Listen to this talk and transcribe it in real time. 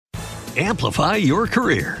Amplify your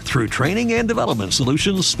career through training and development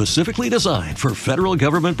solutions specifically designed for federal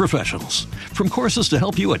government professionals. From courses to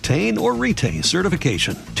help you attain or retain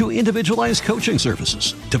certification, to individualized coaching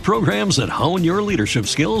services, to programs that hone your leadership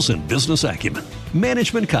skills and business acumen,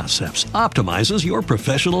 Management Concepts optimizes your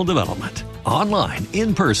professional development. Online,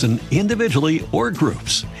 in person, individually, or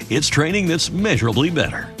groups, it's training that's measurably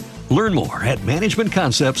better. Learn more at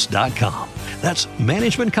managementconcepts.com. That's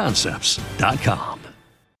managementconcepts.com.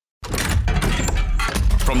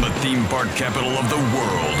 From the theme park capital of the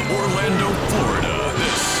world, Orlando, Florida,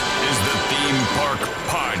 this is the Theme Park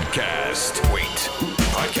Podcast. Wait,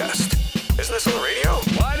 podcast? Isn't this on the radio?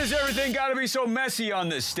 Why does everything gotta be so messy on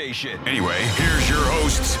this station? Anyway, here's your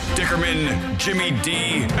hosts, Dickerman, Jimmy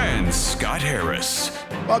D, and Scott Harris.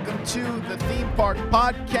 Welcome to the Theme Park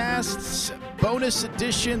Podcast's bonus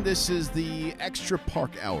edition. This is the Extra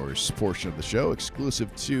Park Hours portion of the show,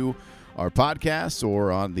 exclusive to our podcast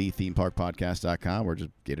or on the themeparkpodcast.com, or just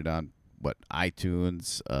get it on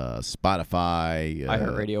iTunes, Spotify,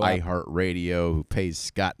 iHeartRadio, who pays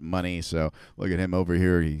Scott money. So look at him over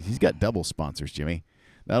here. He's got double sponsors, Jimmy.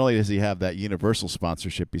 Not only does he have that Universal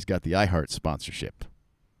sponsorship, he's got the iHeart sponsorship.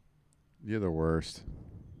 You're the worst.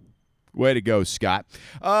 Way to go, Scott.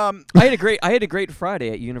 I had a great Friday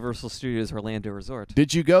at Universal Studios Orlando Resort.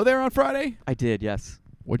 Did you go there on Friday? I did, yes.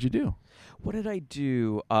 What'd you do? What did I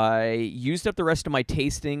do? I used up the rest of my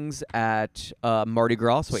tastings at Mardi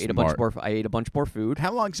Gras, so I ate a bunch more food.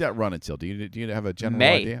 How long does that run until? Do you have a general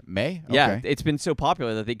May. idea? May? Okay. Yeah, it's been so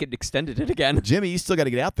popular that they extended it again. Jimmy, you still got to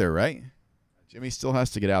get out there, right? Jimmy still has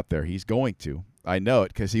to get out there. He's going to. I know it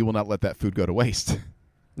because he will not let that food go to waste.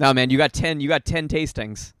 No, man, you got 10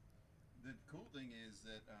 tastings. The cool thing is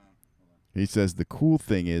that He says the cool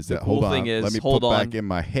thing is that let me put back in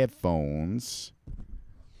my headphones.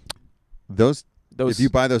 Those if you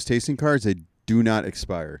buy those tasting cards, they do not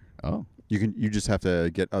expire. Oh. You just have to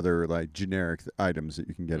get other like generic items that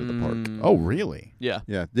you can get at the park. Oh, really? Yeah.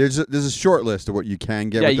 Yeah. There's a short list of what you can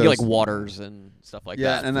get. Yeah, with you those. get like waters and stuff like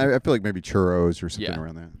that. Yeah, and I feel like maybe churros or something Yeah.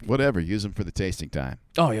 around that. Whatever. Use them for the tasting time.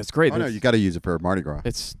 Oh, yeah, it's great. Oh no, you got to use it for Mardi Gras.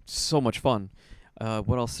 It's so much fun.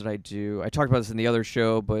 What else did I do? I talked about this in the other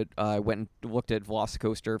show, but I went and looked at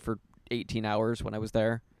Velocicoaster for 18 hours when I was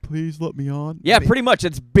there. Please let me on. Yeah, pretty much.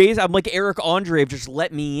 It's I'm like Eric Andre, just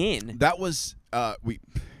let me in. That was we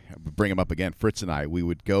bring him up again. Fritz and I, we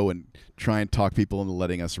would go and try and talk people into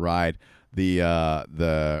letting us ride the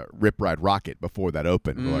Rip Ride Rocket before that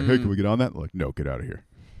opened. We're like, hey, can we get on that? They're like, no, get out of here.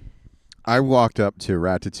 I walked up to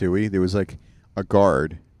Ratatouille. There was like a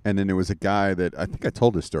guard, and then there was a guy that I think I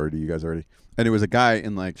told this story to you guys already. And it was a guy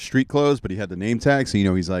in like street clothes, but he had the name tag, so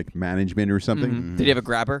he's like management or something. Mm-hmm. Did he have a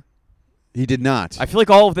grabber? He did not. I feel like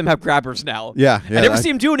all of them have grabbers now. Yeah. I never see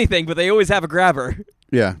them do anything, but they always have a grabber.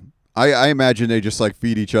 Yeah. I imagine they just like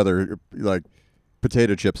feed each other like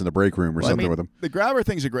potato chips in the break room or something with them. The grabber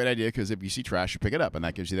thing's a great idea because if you see trash, you pick it up, and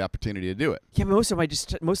that gives you the opportunity to do it. Yeah, but most of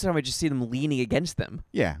the time I just see them leaning against them.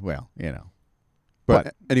 Yeah, well, you know.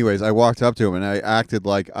 But anyways, I walked up to him and I acted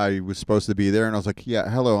like I was supposed to be there, and I was like, "Yeah,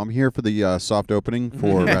 hello, I'm here for the soft opening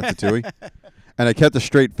for Ratatouille." And I kept a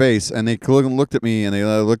straight face, and they looked at me, and they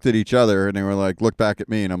looked at each other, and they were like, "Look back at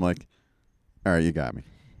me," and I'm like, "All right, you got me."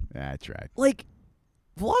 That's right. Like,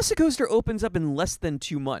 Velocicoaster opens up in less than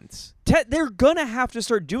 2 months. They're gonna have to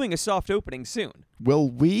start doing a soft opening soon. Will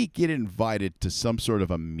we get invited to some sort of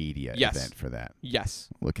a media Yes. event for that? Yes.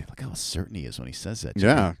 Look how certain he is when he says that.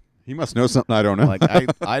 Yeah. He must know something I don't know. Like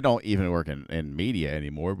I don't even work in media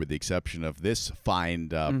anymore, with the exception of this fine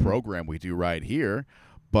program we do right here.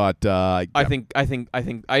 But I think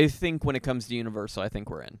when it comes to Universal, I think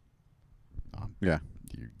we're in. Yeah.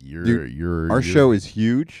 Our show is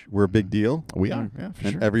huge. We're a big deal. We are, yeah, for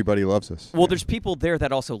and sure. everybody loves us. Well, there's people there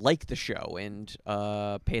that also like the show and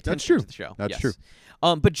pay attention to the show. That's true.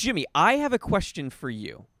 But Jimmy, I have a question for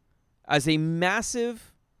you. As a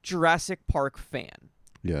massive Jurassic Park fan,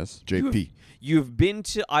 Yes. JP. you've been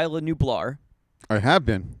to Isla Nublar. I have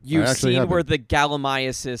been. You've seen where the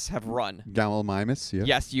Gallimimuses have run. Gallimimus, yeah.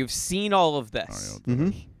 Yes, you've seen all of this.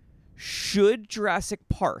 Should Jurassic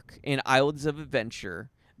Park and Islands of Adventure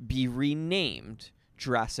be renamed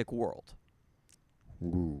Jurassic World?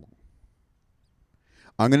 Ooh.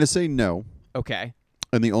 I'm going to say no. Okay.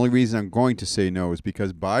 And the only reason I'm going to say no is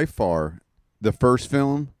because by far the first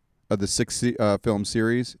film of the 6 film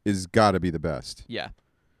series is got to be the best. Yeah.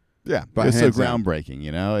 Yeah, But it's so hands down. groundbreaking,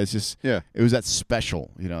 you know? It's just, Yeah. it was that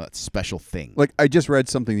special thing. Like, I just read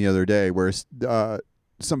something the other day where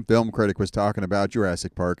some film critic was talking about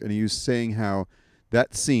Jurassic Park, and he was saying how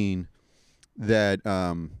that scene that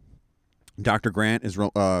Dr. Grant is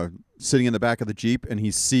sitting in the back of the Jeep, and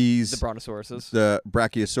he sees The Brontosauruses. the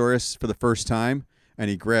Brachiosaurus for the first time, and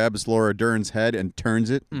he grabs Laura Dern's head and turns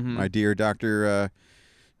it. My dear Dr.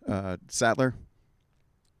 Sattler.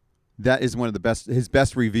 That is one of his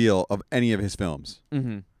best reveal of any of his films.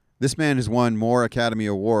 Mm-hmm. This man has won more Academy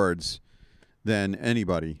Awards than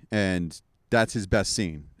anybody, and that's his best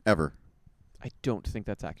scene ever. I don't think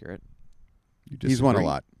that's accurate. He's won a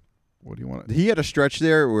lot. What do you want? He had a stretch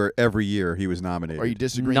there where every year he was nominated. Are you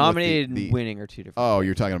disagreeing? Nominated with and winning are two different. Oh,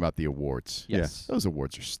 you're talking about the awards. Yes. Those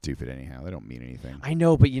awards are stupid anyhow. They don't mean anything. I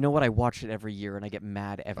know, but you know what? I watch it every year, and I get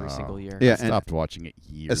mad every single year. Yeah, I stopped watching it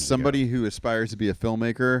years as somebody ago. who aspires to be a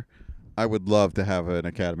filmmaker, I would love to have an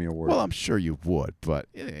Academy Award. Well, I'm sure you would, but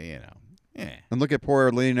And look at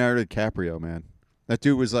poor Leonardo DiCaprio, man. That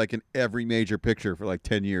dude was like in every major picture for like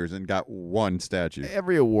 10 years and got one statue.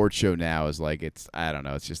 every award show now is like I don't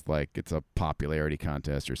know. It's just like it's a popularity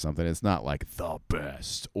contest or something. It's not like the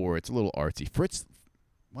best, or it's a little artsy. Fritz,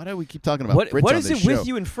 why do we keep talking about Fritz What on is this it with show?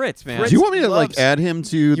 you and Fritz, man? Fritz Do you want me to loves- like add him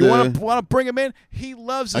to You the? want to bring him in? He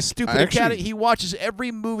loves the stupid I actually- Academy. He watches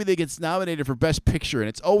every movie that gets nominated for Best Picture, and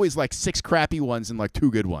it's always like 6 crappy ones and like 2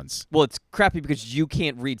 good ones. Well, it's crappy because you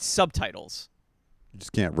can't read subtitles. You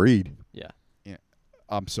just can't read. Yeah.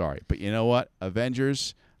 I'm sorry, but you know what?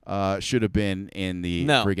 Avengers should have been in the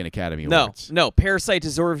No. friggin' Academy No, Awards. no. Parasite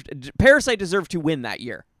deserved to win that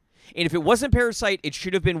year. And if it wasn't Parasite, it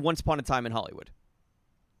should have been Once Upon a Time in Hollywood.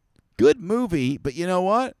 Good movie, but you know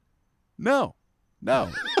what? No.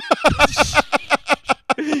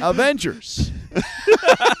 Avengers.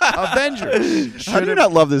 Avengers. How do you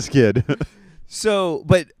not love this kid? So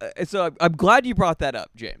I'm glad you brought that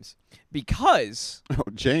up, James, because Oh,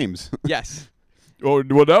 James. yes, Oh,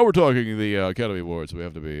 well, now we're talking the Academy Awards. We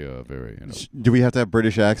have to be very, Do we have to have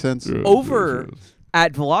British accents? over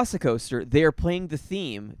at Velocicoaster they are playing the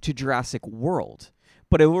theme to Jurassic World.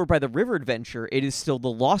 But over by the River Adventure, it is still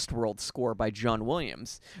the Lost World score by John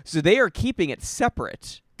Williams. So they are keeping it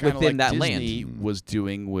separate Kinda within like that Disney land. was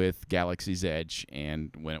doing with Galaxy's Edge,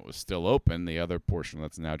 and when it was still open, the other portion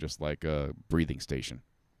that's now just like a breathing station.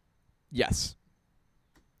 Yes.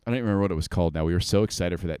 I don't even remember what it was called now. We were so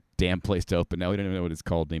excited for that damn place to open. Now we don't even know what it's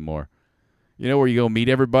called anymore. You know where you go meet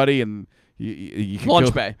everybody and you can Launch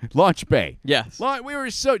go- Bay. Launch Bay. Yes. We were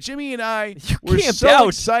so Jimmy and I You were camped so out.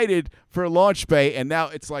 excited for Launch Bay, and now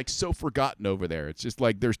it's like so forgotten over there. It's just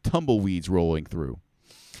like there's tumbleweeds rolling through.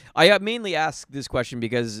 I mainly asked this question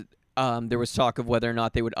because there was talk of whether or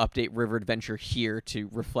not they would update River Adventure here to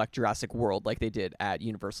reflect Jurassic World like they did at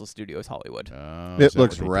Universal Studios Hollywood. It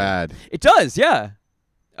looks rad. It does, yeah.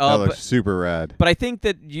 That looks But, super rad. but I think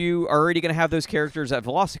that you are already going to have those characters at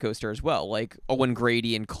Velocicoaster as well, like Owen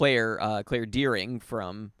Grady and Claire Deering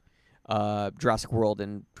from Jurassic World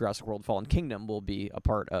and Jurassic World Fallen Kingdom will be a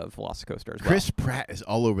part of Velocicoaster as well. Chris Pratt is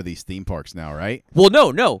all over these theme parks now, right? Well,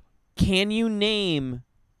 no. Can you name,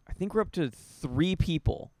 I think we're up to 3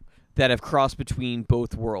 people that have crossed between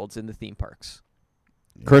both worlds in the theme parks.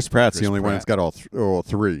 Chris Pratt's Chris the only one Pratt. that's got all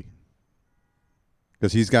 3.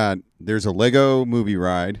 Because there's a Lego movie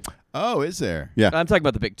ride. Oh, is there? Yeah. I'm talking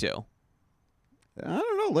about the big 2. I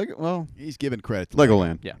don't know. Well, He's giving credit to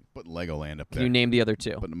Legoland. Yeah. Putting Legoland up Can there. you name the other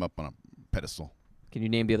 2? Putting them up on a pedestal. Can you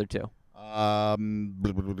name the other 2?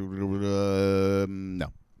 No.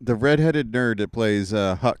 The redheaded nerd that plays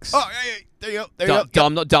Hux. Oh, hey, there you go. There you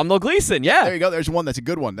go. Domhnall Gleeson, yeah. There you go. There's one that's a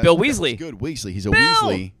good one. Bill That was Weasley. good. Weasley. He's a Bill!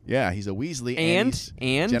 Weasley. Yeah, he's a Weasley. he's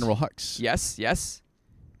And General Hux. yes.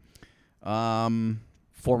 Um.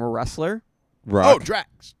 Former wrestler? Rock. Oh,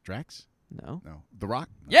 Drax. Drax? No. No. The Rock?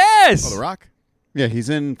 Yes. Oh, The Rock? Yeah, he's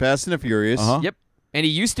in Fast and the Furious. Uh-huh. Yep. And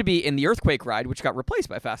he used to be in the Earthquake ride, which got replaced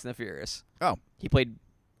by Fast and the Furious. Oh. He played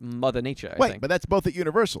Mother Nature, I Wait, think. but that's both at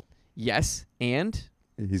Universal. Yes, and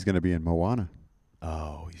He's going to be in Moana.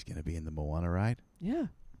 Oh, he's going to be in the Moana ride? yeah.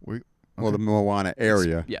 Well, the Moana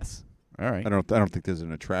area. Yes. All right. I don't think there's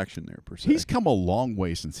an attraction there per se. He's come a long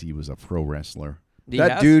way since he was a pro wrestler. He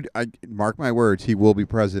that has- dude. Mark my words. He will be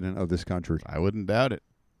president of this country. I wouldn't doubt it.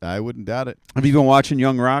 Have you been watching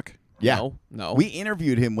Young Rock? Yeah. No. We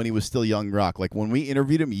interviewed him when he was still Young Rock. Like when we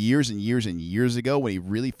interviewed him years and years and years ago when he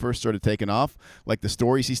really first started taking off, like the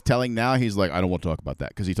stories he's telling now, he's like, I don't want to talk about that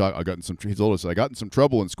because he told us I got in some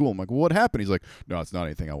trouble in school. I'm like, well, what happened? He's like, no, it's not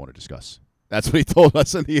anything I want to discuss. That's what he told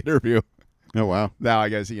us in the interview. Oh wow. Now I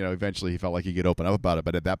guess eventually he felt like he could open up about it,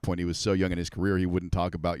 but at that point he was so young in his career he wouldn't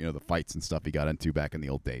talk about the fights and stuff he got into back in the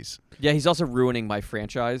old days. Yeah, he's also ruining my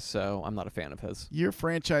franchise, so I'm not a fan of his. Your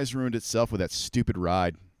franchise ruined itself with that stupid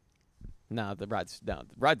ride. No, the ride's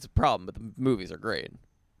a problem, but the movies are great.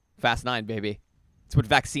 Fast 9, baby. It's what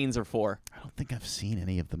vaccines are for. I don't think I've seen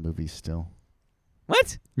any of the movies still.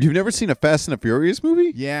 What? You've never seen a Fast and the Furious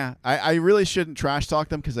movie? Yeah, I really shouldn't trash talk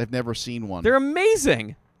them because I've never seen one. They're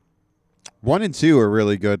amazing. 1 and 2 are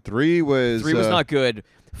really good. 3 was 3 was not good.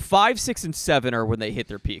 5, 6, and 7 are when they hit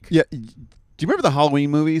their peak. Yeah. Do you remember the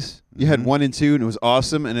Halloween movies? You Mm-hmm. had 1 and 2, and it was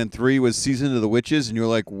awesome. And then 3 was Season of the Witches, and you were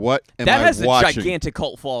like, "What am That I has watching?" a gigantic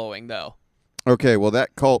cult following, though. Okay, well,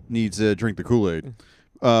 that cult needs to drink the Kool-Aid.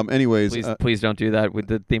 Anyways, Please don't do that. With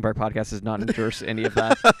the Theme Park Podcast does not endorse any of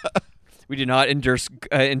that. We do not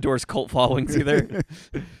endorse cult followings either.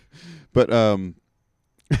 but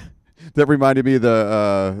that reminded me of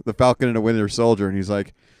the Falcon and the Winter Soldier, and he's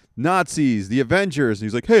like, "Nazis, the Avengers," and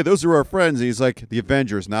he's like, "Hey, those are our friends," and he's like, "The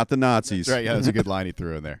Avengers, not the Nazis." That's right. Yeah, that's a good line he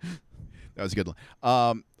threw in there. That was a good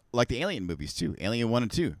line. Like the Alien movies too. Alien 1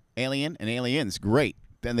 and 2. Alien and Aliens, great.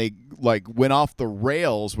 Then they went off the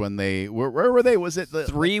rails when they where were they? Was it the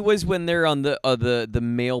 3 was when they're on the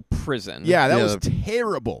male prison. Yeah, that Yeah. was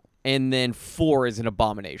terrible. And then 4 is an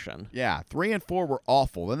abomination. Yeah, 3 and 4 were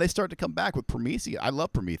awful. Then they started to come back with Prometheus. I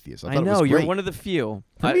love Prometheus. I I thought it know was you're great. one of the few.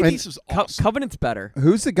 Prometheus was awesome. Covenant's better.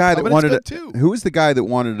 Who's the guy that Covenant's wanted good, to? too. Who's the guy that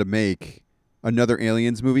wanted to make another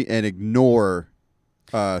Aliens movie and ignore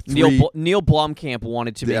 3? Neil Blomkamp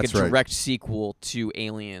wanted to make That's a right. direct sequel to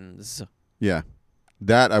Aliens. Yeah,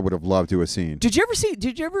 that I would have loved to have seen. Did you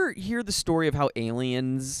ever hear the story of how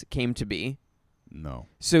Aliens came to be? No.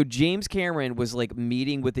 So James Cameron was like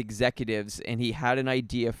meeting with executives, and he had an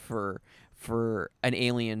idea for an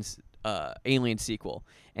Alien sequel,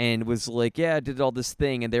 and was like, "Yeah, I did all this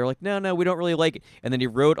thing," and they were like, "No, we don't really like it." And then he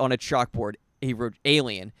wrote on a chalkboard, he wrote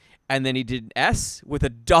Alien, and then he did an S with a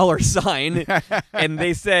dollar sign, and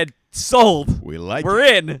they said, "Sold. We like We're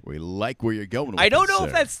it. in." We like where you're going with I don't this, know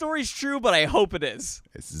if sir. that story's true, but I hope it is.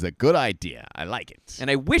 This is a good idea. I like it. And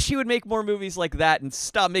I wish he would make more movies like that and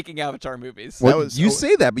stop making Avatar movies. Well, Well, you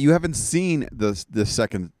say that, but you haven't seen the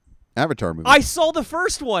second Avatar movie. I saw the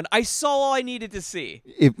first one. I saw all I needed to see.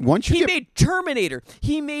 If once you He get made Terminator.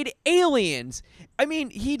 He made Aliens. I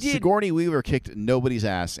mean, he did. Sigourney Weaver kicked nobody's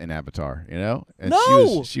ass in Avatar, you know? And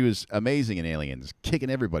No! she was amazing in Aliens,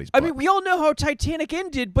 kicking everybody's I butt. mean, we all know how Titanic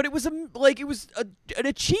ended, but it was an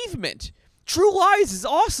achievement. True Lies is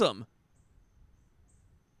awesome.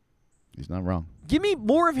 He's not wrong. Give me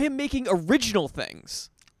more of him making original things.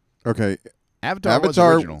 okay, Avatar was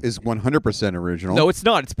Avatar original. is 100% original. No, it's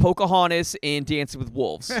not. It's Pocahontas and Dancing with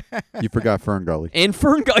Wolves. You forgot Fern Gully. And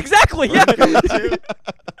Fern Gully. Exactly, yeah.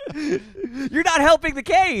 You're not helping the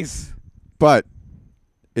case. But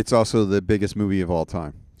it's also the biggest movie of all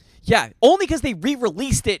time. Yeah, only because they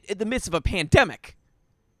re-released it in the midst of a pandemic.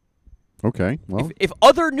 Okay, well, If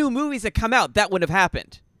other new movies had come out, that wouldn't have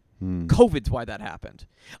happened. COVID's why that happened.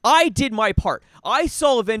 I did my part. I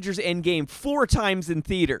saw Avengers Endgame 4 times in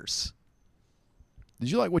theaters.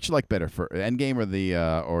 What you like better, for Endgame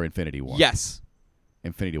or Infinity War? Yes.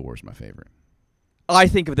 Infinity War is my favorite. I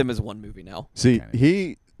think of them as one movie now. see, kinda.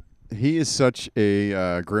 he is such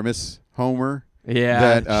a Grimace homer. Yeah,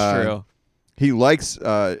 that, that's true. He likes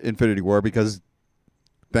Infinity War because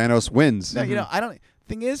Thanos wins. No, you know, I don't.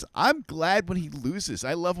 Thing is, I'm glad when he loses.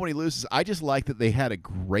 I love when he loses. I just like that they had a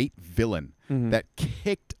great villain that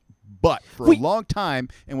kicked butt for Wait. a long time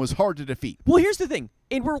and was hard to defeat. Well, here's the thing,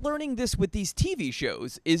 and we're learning this with these TV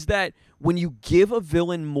shows, is that when you give a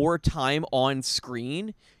villain more time on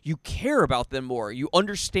screen, you care about them more. You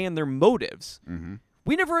understand their motives. Mm-hmm.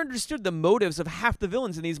 We never understood the motives of half the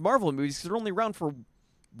villains in these Marvel movies because they're only around for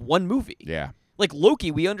one movie. Yeah. Like Loki,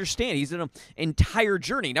 we understand. He's in an entire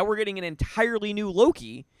journey. Now we're getting an entirely new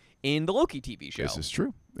Loki in the Loki TV show. This is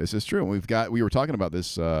true. This is true. We were talking about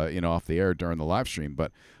this, off the air during the live stream,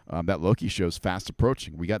 but that Loki show's fast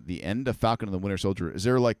approaching. We got the end of Falcon and the Winter Soldier. Is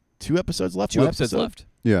there like 2 episodes left? 2 One episodes episode? left.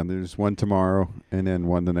 Yeah, there's one tomorrow and then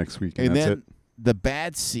one the next week, and And that's then it. the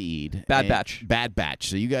Bad Seed. Bad and- Batch. Bad Batch.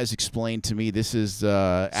 So you guys explained to me this is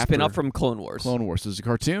after Spin off from Clone Wars. Clone Wars. This is a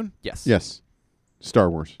cartoon? Yes. Yes, Star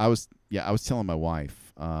Wars. I was telling my wife,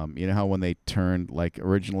 you know how when they turned, like,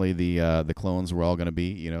 originally the clones were all going to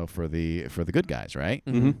be, for the good guys, right?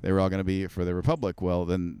 Mm-hmm. They were all going to be for the Republic. Well,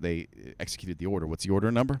 then they executed the order. What's the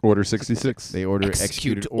order number? Order 66. They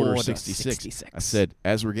executed Order Order 66. 66. I said,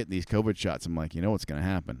 as we're getting these COVID shots, I'm like, you know what's going to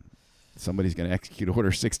happen? Somebody's going to execute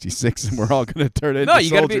Order 66, and we're all going to turn into No,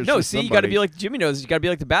 you got to be soldiers no. for See, you got to somebody. be like Jimmy knows. You got to be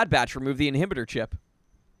like the Bad Batch. Remove the inhibitor chip.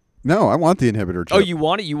 No, I want the inhibitor chip. Oh, you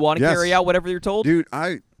want it? You want to Yes. carry out whatever you're told? Dude,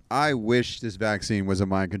 I wish this vaccine was a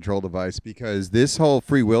mind control device because this whole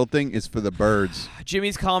free will thing is for the birds.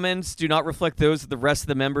 Jimmy's comments do not reflect those of the rest of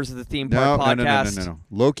the members of the Theme No, Park no, no, no, podcast. no, no, no.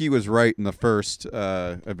 Loki was right in the first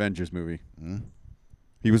Avengers movie.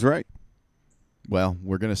 He was right. Well,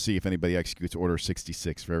 we're going to see if anybody executes Order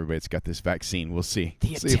 66 for everybody that's got this vaccine. We'll see.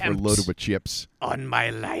 The See if we're attempt. loaded with chips. On my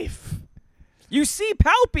life. You see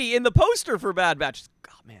Palpy in the poster for Bad Batch.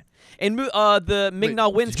 Oh, man. And the Ming-Na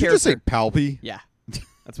Win's Did you just say character. Palpy? Yeah.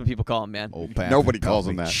 That's what people call him, man. Old Pat. Nobody calls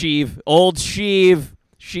him that. Sheev. Old Sheev.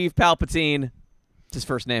 Sheev Palpatine. It's his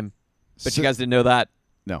first name. But you guys didn't know that.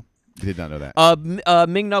 No, did not know that.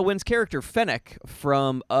 Ming-Na Win's character, Fennec,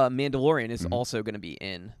 from Mandalorian, is also going to be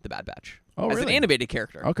in the Bad Batch. Oh, as an really? animated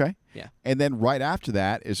character. Okay. Yeah. And then right after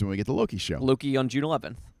that is when we get the Loki show. Loki on June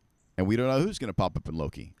 11th. And we don't know who's going to pop up in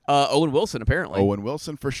Loki. Owen Wilson, apparently. Owen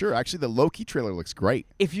Wilson for sure. Actually, the Loki trailer looks great.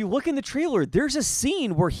 If you look in the trailer, there's a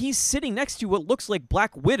scene where he's sitting next to what looks like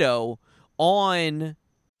Black Widow on...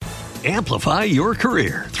 Amplify your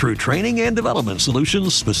career through training and development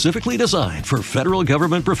solutions specifically designed for federal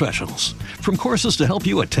government professionals. From courses to help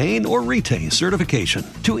you attain or retain certification,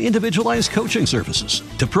 to individualized coaching services,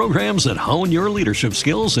 to programs that hone your leadership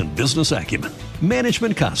skills and business acumen,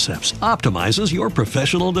 Management Concepts optimizes your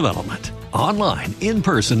professional development. Online, in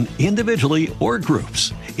person, individually, or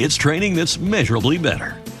groups, it's training that's measurably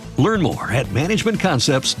better. Learn more at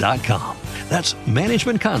managementconcepts.com. That's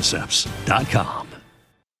managementconcepts.com.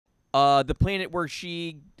 The planet where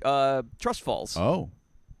she trust falls. Oh.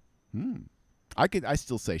 I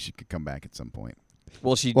still say she could come back at some point.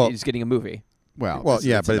 Well, she's getting a movie. Well, Well, it's,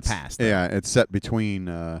 yeah, it's but in it's the past. though. yeah, it's set between.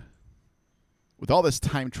 With all this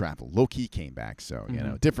time travel, Loki came back, so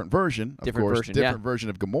different version. Of Different course, version, different yeah. version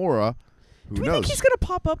of Gamora. Who Do we knows? think he's going to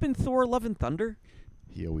pop up in Thor: Love and Thunder?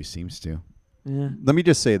 He always seems to. Yeah. Let me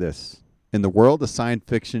just say this: in the world of science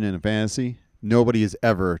fiction and fantasy, nobody is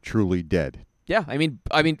ever truly dead. Yeah, I mean,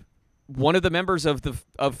 one of the members of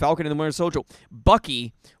Falcon and the Winter Soldier,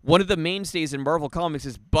 Bucky, one of the mainstays in Marvel Comics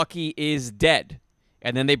is Bucky is dead,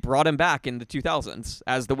 and then they brought him back in the 2000s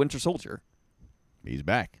as the Winter Soldier. He's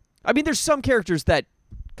back. I mean, there's some characters that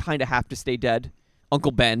kind of have to stay dead.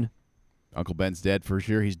 Uncle Ben. Uncle Ben's dead for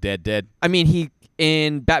sure. He's dead. I mean, he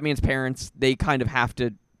in Batman's parents, they kind of have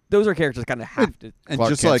to. Those are characters that kind of have to. And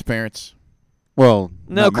Clark just Kent's like parents. well,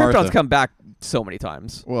 No, not Krypton's Martha. come back so many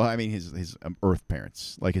times. Well, I mean his Earth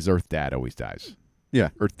parents. Like his Earth dad always dies. Yeah,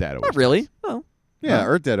 Earth dad always. Not really. dies. No. yeah.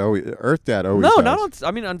 Earth Dad always. No, dies. not on.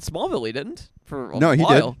 I mean, on Smallville he didn't for a No, he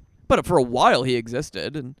while. did. But for a while he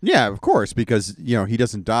existed, and Yeah, of course, because he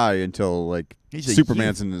doesn't die until like He's a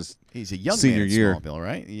Superman's in his. He's a young Senior man in year. Smallville,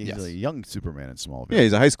 right? He's Yes. a young Superman in Smallville. Yeah,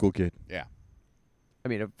 he's a high school kid. Yeah. I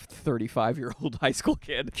mean, a 35-year-old high school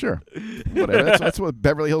kid. Sure. Whatever. That's what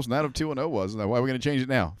Beverly Hills 90210 was. Why are we going to change it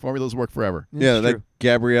now? Formulas work forever. Yeah, It's that true.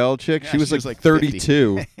 Gabrielle chick. Yeah, she was she was like like 50.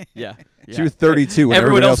 32. Yeah. She was 32. When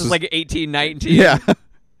Everyone everybody else is was like 18, 19. Yeah.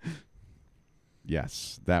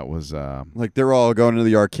 Yes, that was Like they're all going to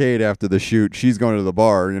the arcade after the shoot. She's going to the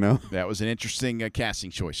bar, that was an interesting casting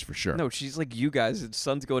choice for sure. No, she's like, you guys, the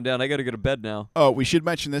sun's going down. I got to go to bed now. Oh, we should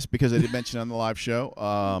mention this because I did mention it on the live show.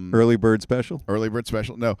 Early bird special. Early Bird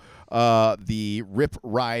Special. No, the Rip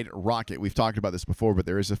Ride Rocket. We've talked about this before, but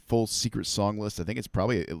there is a full secret song list. I think it's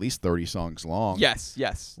probably at least 30 songs long.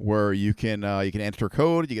 Yes. Where you can enter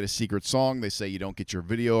code, you get a secret song. They say you don't get your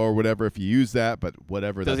video or whatever if you use that, but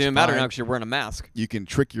whatever. Doesn't that's even matter fine. now because you're wearing a mask. You can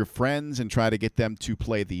trick your friends and try to get them to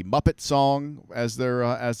play the Muppet song as their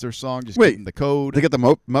song. Just Wait, give them the code. They got the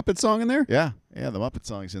Muppet song in there. Yeah, the Muppet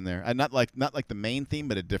song's in there. And not like the main theme,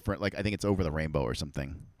 but a different. Like I think it's Over the Rainbow or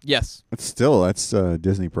something. Yes. That's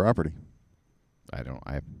Disney property. I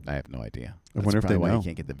have no idea. I That's wonder if probably they why know. you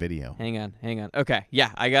can't get the video. Hang on. Okay. Yeah,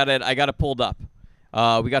 I got it pulled up.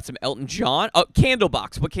 We got some Elton John. Oh,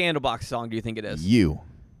 Candlebox. What Candlebox song do you think it is? You.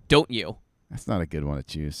 Don't You? That's not a good one to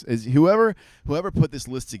choose. Is whoever put this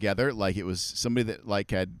list together, like it was somebody that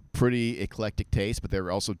like had pretty eclectic taste, but there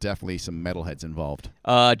were also definitely some metalheads involved.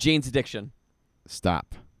 Jane's Addiction.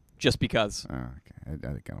 Stop. Just because. Oh, okay, I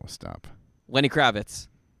kind of stop. Lenny Kravitz.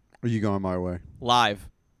 Are you going my way? Live.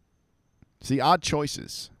 See, odd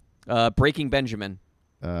choices. Breaking Benjamin.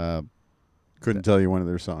 Couldn't tell you one of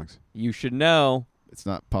their songs. You should know. It's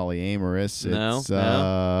not polyamorous. No, It's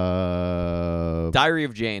Diary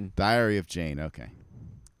of Jane. Diary of Jane. Okay.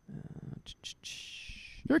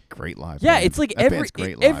 You're a great live. Yeah, band. it's like That band's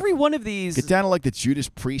great live. every one of these. Get down to like the Judas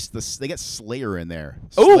Priest. They got Slayer in there.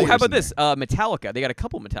 Oh, Slayer's how about in this? there. Metallica. They got a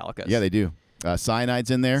couple Metallicas. Yeah, they do.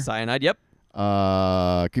 Cyanide's in there. Cyanide. Yep.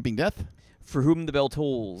 Creeping Death. For Whom the Bell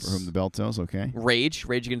Tolls. For Whom the Bell Tolls. Okay. Rage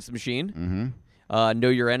Against the Machine. Mm-hmm. Know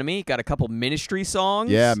Your Enemy. Got a couple Ministry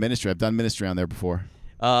songs. Yeah, Ministry. I've done Ministry on there before.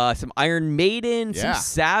 Some Iron Maiden. Yeah. Some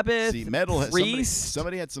Sabbath. See, metal. Priest.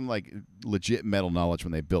 Somebody had some like legit metal knowledge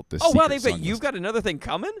when they built this. Oh wow, secret song you've list. got another thing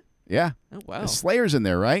coming. Yeah. Oh wow. The Slayer's in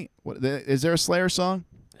there, right? Is there a Slayer song?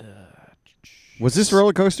 Was this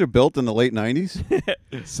roller coaster built in the late 90s?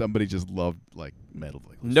 Somebody just loved like metal.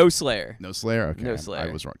 Like, No Slayer. No Slayer? Okay. No I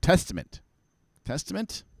Slayer. was wrong. Testament?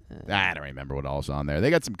 I don't remember what all's on there. They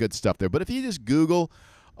got some good stuff there. But if you just Google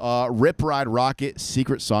Rip Ride Rocket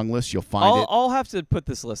secret song list, you'll find it. I'll have to put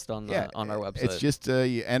this list on on our website. It's just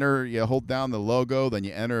you hold down the logo, then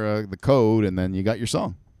you enter the code, and then you got your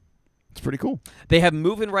song. It's pretty cool. They have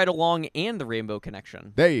Moving Right Along and the Rainbow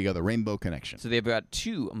Connection. There you go, the Rainbow Connection. So they've got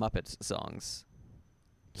 2 Muppets songs.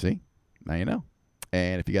 See? Now you know.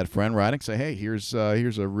 And if you got a friend riding, say, hey, here's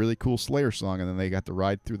a really cool Slayer song, and then they got to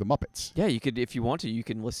ride through the Muppets. Yeah, you could, if you want to, you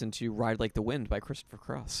can listen to Ride Like the Wind by Christopher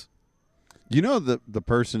Cross. You know the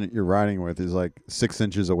person that you're riding with is like 6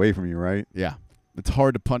 inches away from you, right? Yeah. It's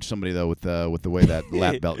hard to punch somebody, though, with the way that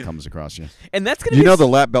lap belt comes across you. And that's going to You be know the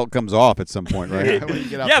lap belt comes off at some point, right? When you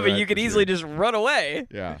get out yeah, the but ride, you could for easily sure. just run away.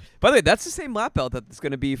 Yeah. By the way, that's the same lap belt that's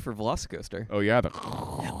going to be for Velocicoaster. Oh, yeah.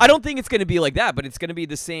 I don't think it's going to be like that, but it's going to be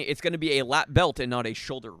the same. It's going to be a lap belt and not a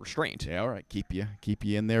shoulder restraint. Yeah, all right. Keep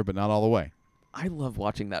you in there, but not all the way. I love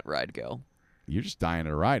watching that ride go. You're just dying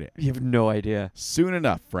to ride it. You have no idea. Soon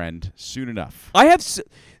enough, friend. Soon enough. I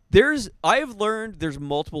have learned there's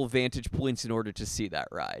multiple vantage points in order to see that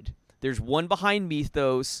ride. There's one behind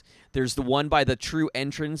Mythos. There's the one by the true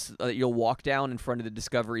entrance that you'll walk down in front of the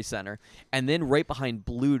Discovery Center. And then right behind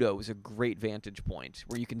Bluto is a great vantage point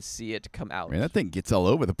where you can see it come out. Man, that thing gets all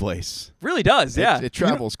over the place. Really does, yeah. It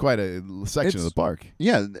travels quite a section of the park.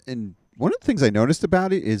 Yeah, and one of the things I noticed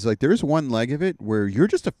about it is like there's one leg of it where you're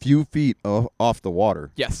just a few feet off the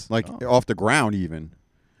water. Yes. Like off the ground even.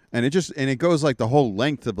 And it goes like the whole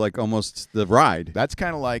length of like almost the ride. That's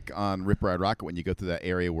kind of like on Rip Ride Rocket when you go to that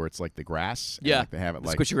area where it's like the grass. and, Yeah. like, they have it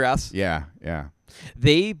like Squishy grass. Yeah.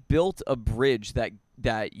 They built a bridge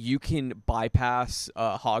that you can bypass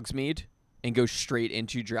Hogsmeade and go straight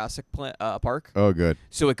into Jurassic Park. Oh, good.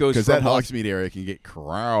 So it goes Because from that Hogsmeade area can get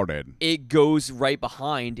crowded. It goes right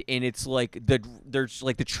behind, and it's like there's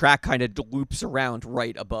like the track kind of loops around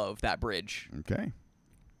right above that bridge. Okay.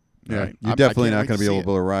 Yeah, All right. you're I definitely can't not wait going to be see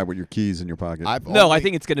able to ride with your keys in your pocket. No, I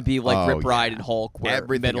think it's going to be like Oh, Rip Ride yeah. and Hulk, where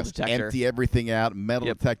everything metal else, detector. empty everything out, metal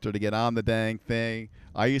Yep. detector to get on the dang thing.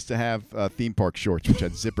 I used to have theme park shorts which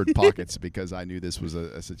had zippered pockets because I knew this was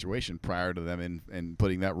a situation prior to them in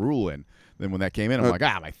putting that rule in. Then when that came in, I'm like,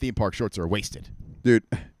 my theme park shorts are wasted. Dude,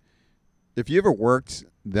 if you ever worked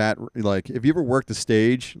the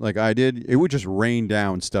stage like I did, it would just rain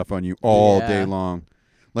down stuff on you all Yeah. day long.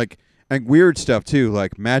 Like, and weird stuff too,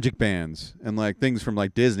 like magic bands and like things from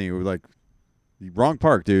like Disney. Were like, wrong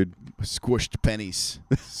park, dude. Squished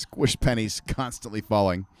pennies constantly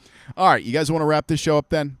falling. All right, you guys want to wrap this show up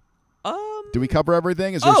then? Do we cover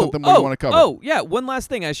everything? Is there something we want to cover? Oh, yeah. One last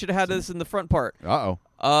thing. I should have had this in the front part.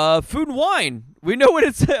 Uh-oh. Food and wine. We know when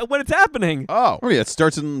it's happening. Oh. Oh yeah, it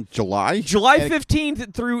starts in July. July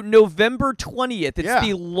 15th through November 20th. It's Yeah.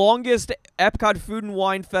 the longest Epcot Food and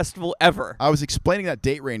Wine Festival ever. I was explaining that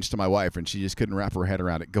date range to my wife, and she just couldn't wrap her head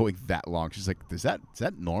around it going that long. She's like, is that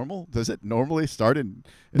normal? Does it normally start in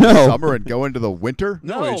the summer and go into the winter?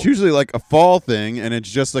 No, it's usually like a fall thing, and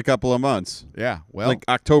it's just a couple of months. Yeah, well, Like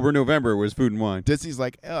October, November was Food and Wine. Disney's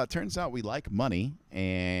like, it turns out we like money,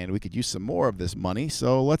 and we could use some more of this money,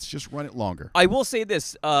 so let's just run it longer. I will say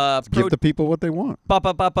this. Give the people what they want.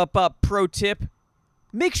 Pro tip.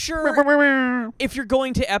 Make sure if you're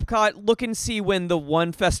going to Epcot, look and see when the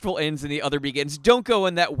one festival ends and the other begins. Don't go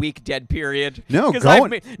in that week dead period. No, because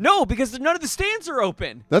go because none of the stands are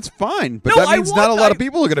open. That's fine, but No, that means not a lot of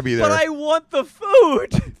people are going to be there. But I want the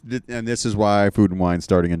food. And this is why Food and Wine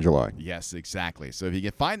starting in July. Yes, exactly. So if you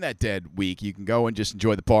can find that dead week, you can go and just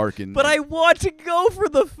enjoy the park. But I want to go for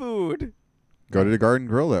the food. Go to the Garden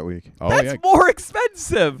Grill that week. Oh, That's yeah. more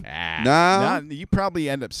expensive. Nah. You probably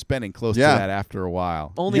end up spending close to Yeah. that after a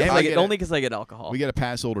while. Only Yeah, because I get alcohol. We get a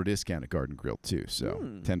pass holder discount at Garden Grill too, so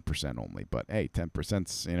 10% only. But hey,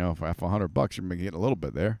 10%'s for $100, you're getting a little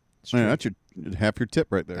bit there. Yeah, that's half your tip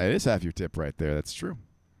right there. It is half your tip right there. That's true.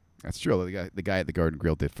 That's true. The guy at the Garden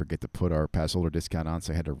Grill did forget to put our pass holder discount on,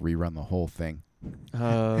 so I had to rerun the whole thing.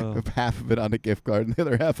 Half of it on the gift card and the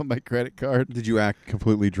other half on my credit card. Did you act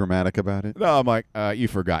completely dramatic about it? No, I'm like, you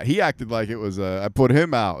forgot. He acted like it was. I put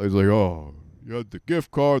him out. He was like, oh, you had the gift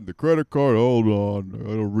card, the credit card. Hold on, I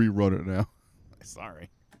gotta rerun it now. Sorry.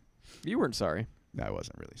 You weren't sorry. No, I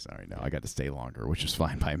wasn't really sorry. No, I got to stay longer, which is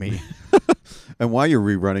fine by me. And while you're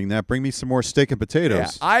rerunning that, bring me some more steak and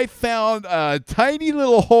potatoes. Yeah, I found a tiny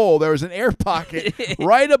little hole. There was an air pocket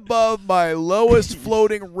right above my lowest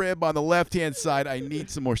floating rib on the left-hand side. I need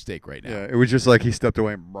some more steak right now. Yeah, it was just like he stepped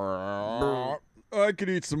away. I could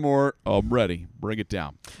eat some more. I'm ready. Bring it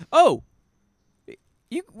down. Oh,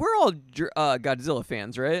 We're all Godzilla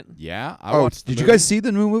fans, right? Yeah. I Oh, watched the did you movie. guys see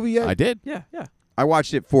the new movie yet? I did. Yeah. I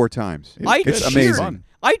watched it 4 times. It's amazing.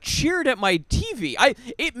 I cheered at my TV.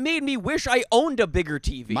 It made me wish I owned a bigger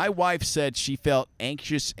TV. My wife said she felt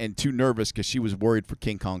anxious and too nervous because she was worried for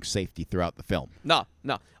King Kong's safety throughout the film. No.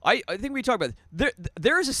 I think we talked about this.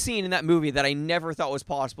 There is a scene in that movie that I never thought was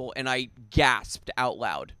possible, and I gasped out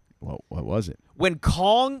loud. What was it? When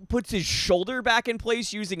Kong puts his shoulder back in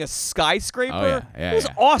place using a skyscraper, Oh, yeah, it was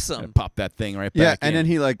awesome. And pop that thing right Yeah, back and in. then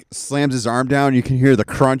he like slams his arm down. You can hear the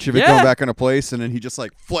crunch of it Yeah. going back into place, and then he just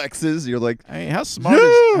like flexes. You're like, I mean, how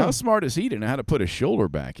smart is he to know how to put his shoulder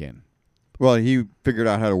back in? well, he figured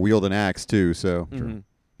out how to wield an axe too. So Mhm.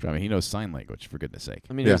 I mean, he knows sign language, for goodness sake.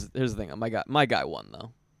 I mean, Yeah. here's the thing. My guy won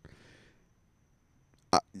though.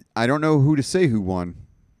 I don't know who to say who won.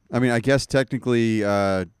 I mean, I guess technically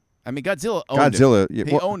I mean, Godzilla owned him. Godzilla. Yeah,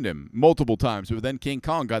 He well, owned him multiple times, but then King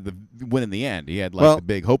Kong got the win in the end. He had like Well, the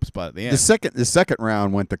big hope spot at the end. the second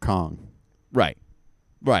round went to Kong Right.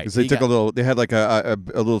 because they took a little. They had like a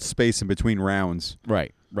little space in between rounds.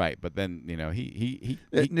 Right. But then he No,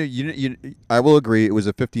 I will agree. It was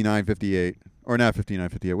a 59-58 or not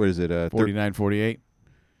 59-58. What is it? 49-48,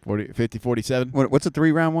 50-47, What's a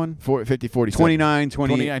 3-round one? 50-47,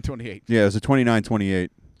 29-28. 29-28. Yeah, it was a 29-28.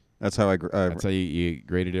 That's how I. That's how you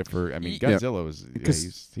graded it for. I mean, Yeah. Godzilla was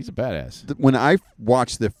Because- he's a badass. When I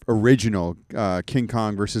watched the original King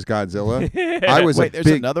Kong versus Godzilla, I was Wait, a there's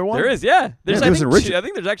big. another one. There is, yeah. There's, Yeah, there's an I original-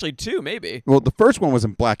 think there's actually 2, maybe. Well, the first one was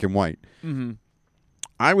in black and white. Mm-hmm.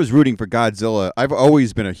 I was rooting for Godzilla. I've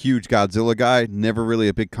always been a huge Godzilla guy, never really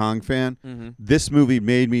a big Kong fan. Mm-hmm. This movie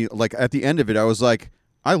made me, like, at the end of it, I was like,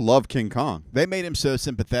 I love King Kong. They made him so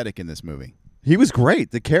sympathetic in this movie. He was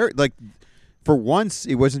great. The character, like, for once,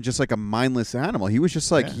 it wasn't just like a mindless animal. He was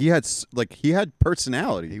just like, he had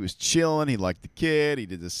personality. He was chilling. He liked the kid. He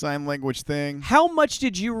did the sign language thing. How much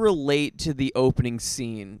did you relate to the opening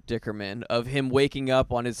scene, Dickerman, of him waking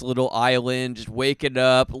up on his little island, just waking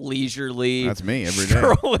up leisurely? That's me every day.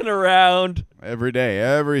 strolling around. Every day,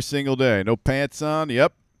 every single day. No pants on.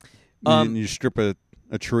 Yep. And you strip a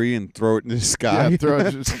tree and throw it in the sky. Yeah, throw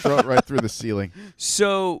it right through the ceiling.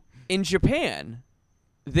 So in Japan,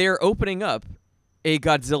 they're opening up a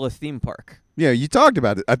Godzilla theme park. Yeah, you talked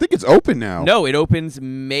about it. I think it's open now. No, it opens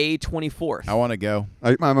May 24th. I want to go.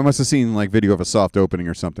 I must have seen like video of a soft opening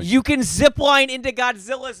or something. You can zip line into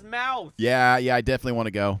Godzilla's mouth. Yeah, I definitely want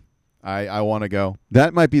to go. I want to go.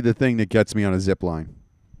 That might be the thing that gets me on a zip line.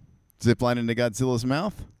 Zip line into Godzilla's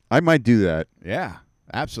mouth? I might do that. Yeah,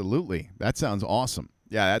 absolutely. That sounds awesome.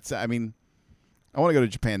 Yeah, I mean, I want to go to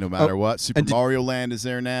Japan no matter what. Super Mario Land is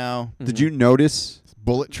there now. Did you notice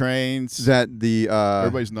Bullet trains. that the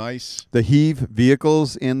Everybody's nice. the heave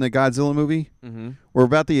vehicles in the Godzilla movie were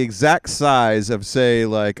about the exact size of, say,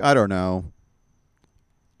 like, I don't know,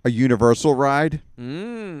 a Universal ride?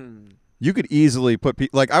 You could easily put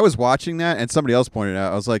like, I was watching that and somebody else pointed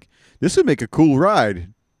out, I was like, this would make a cool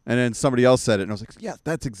ride. And then somebody else said it, and I was like, yeah,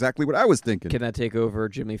 that's exactly what I was thinking. Can that take over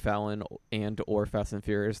Jimmy Fallon and or Fast and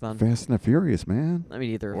Furious then? Fast and the Furious, man. I mean,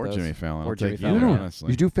 either Or of those. Jimmy Fallon. Or I'll Jimmy take Fallon. either, yeah. honestly.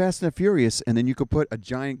 You do Fast and the Furious, and then you could put a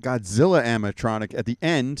giant Godzilla animatronic at the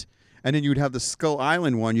end, and then you would have the Skull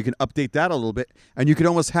Island one. You can update that a little bit, and you could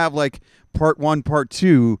almost have like part 1, part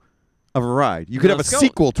 2 of a ride. You could No, have a Skull-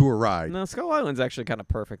 sequel to a ride. No, Skull Island's actually kind of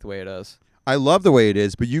perfect the way it is. I love the way it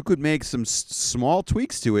is, but you could make some small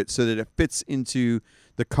tweaks to it so that it fits into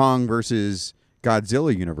the Kong versus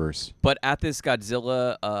Godzilla universe. But at this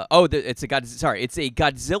Godzilla, it's a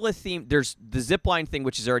Godzilla theme. There's the zipline thing,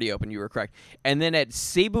 which is already open. You were correct. And then at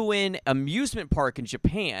Seibuin Amusement Park in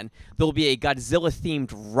Japan, there'll be a Godzilla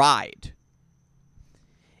themed ride.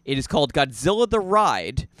 It is called Godzilla the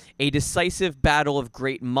Ride, a decisive battle of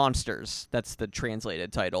great monsters. That's the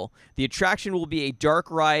translated title. The attraction will be a dark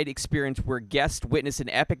ride experience where guests witness an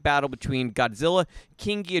epic battle between Godzilla,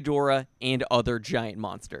 King Ghidorah, and other giant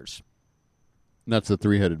monsters. That's the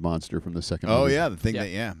 3-headed monster from the second Oh movie. yeah, the thing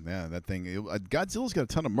Yeah. that thing. Godzilla's got a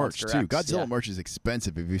ton of merch Monster too. X, Godzilla yeah. merch is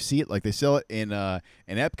expensive. If you see it, like they sell it in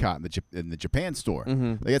Epcot in the Japan store.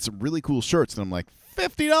 They got some really cool shirts, and I'm like,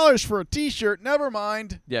 $50 for a T-shirt. Never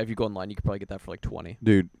mind. Yeah, if you go online, you could probably get that for like $20.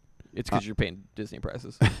 Dude, It's because you're paying Disney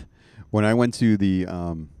prices. when I went to the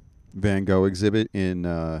Van Gogh exhibit in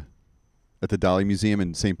at the Dali Museum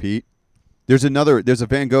in St. Pete, there's a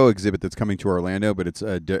Van Gogh exhibit that's coming to Orlando, but it's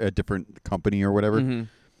a different company or whatever.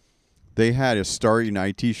 They had a Starry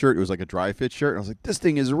Night T-shirt. It was like a dry fit shirt. And I was like, this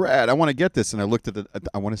thing is rad. I want to get this. And I looked at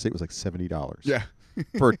I want to say it was like $70. Yeah.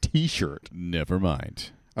 For a T-shirt. Never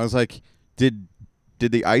mind. I was like, did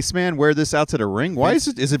the Iceman wear this out to the ring? Why is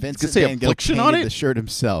it? Is it Vincent say Van Gogh affliction on painted it? the shirt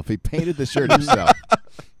himself. He painted the shirt himself.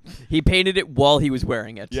 He painted it while he was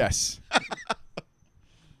wearing it. Yes.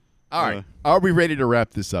 All right. Are we ready to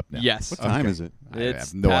wrap this up now? Yes. What time is it? I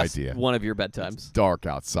It's have no past idea. one of your It's bedtimes. dark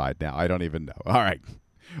outside now. I don't even know. All right.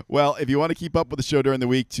 Well, if you want to keep up with the show during the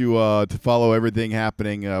week to follow everything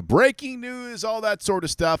happening, breaking news, all that sort of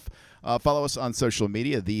stuff, follow us on social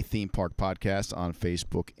media, The Theme Park Podcast on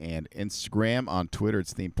Facebook and Instagram. On Twitter,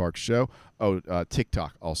 it's Theme Park Show.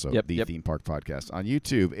 TikTok also, The Theme Park Podcast. On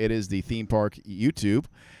YouTube, it is The Theme Park YouTube.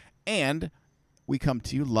 And we come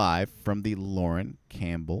to you live from the Lauren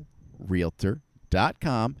Campbell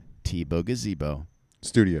Realtor.com Tebow Gazebo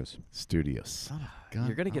Studios. Studios. God,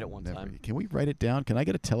 You're going to get it one never. time. Can we write it down? Can I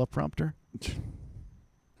get a teleprompter?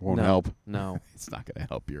 Won't No. help. No. It's not going to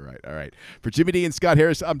help. You're right. All right. For Jimmy D and Scott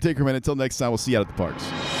Harris, I'm Tinkerman. Until next time, we'll see you out at the parks.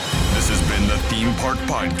 This has been the Theme Park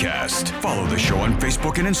Podcast. Follow the show on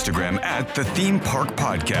Facebook and Instagram at the Theme Park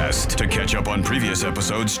Podcast. To catch up on previous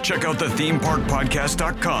episodes, check out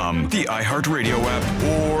thethemeparkpodcast.com, the iHeartRadio app,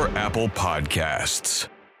 or Apple Podcasts.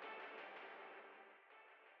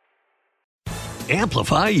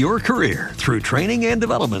 Amplify your career through training and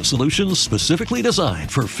development solutions specifically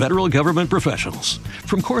designed for federal government professionals.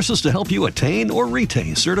 From courses to help you attain or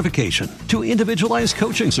retain certification, to individualized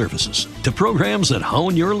coaching services, to programs that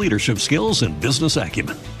hone your leadership skills and business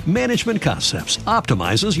acumen, Management Concepts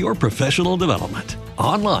optimizes your professional development.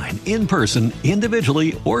 Online, in person,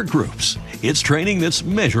 individually, or groups, it's training that's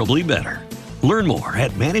measurably better. Learn more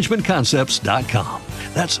at managementconcepts.com.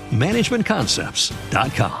 That's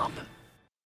managementconcepts.com.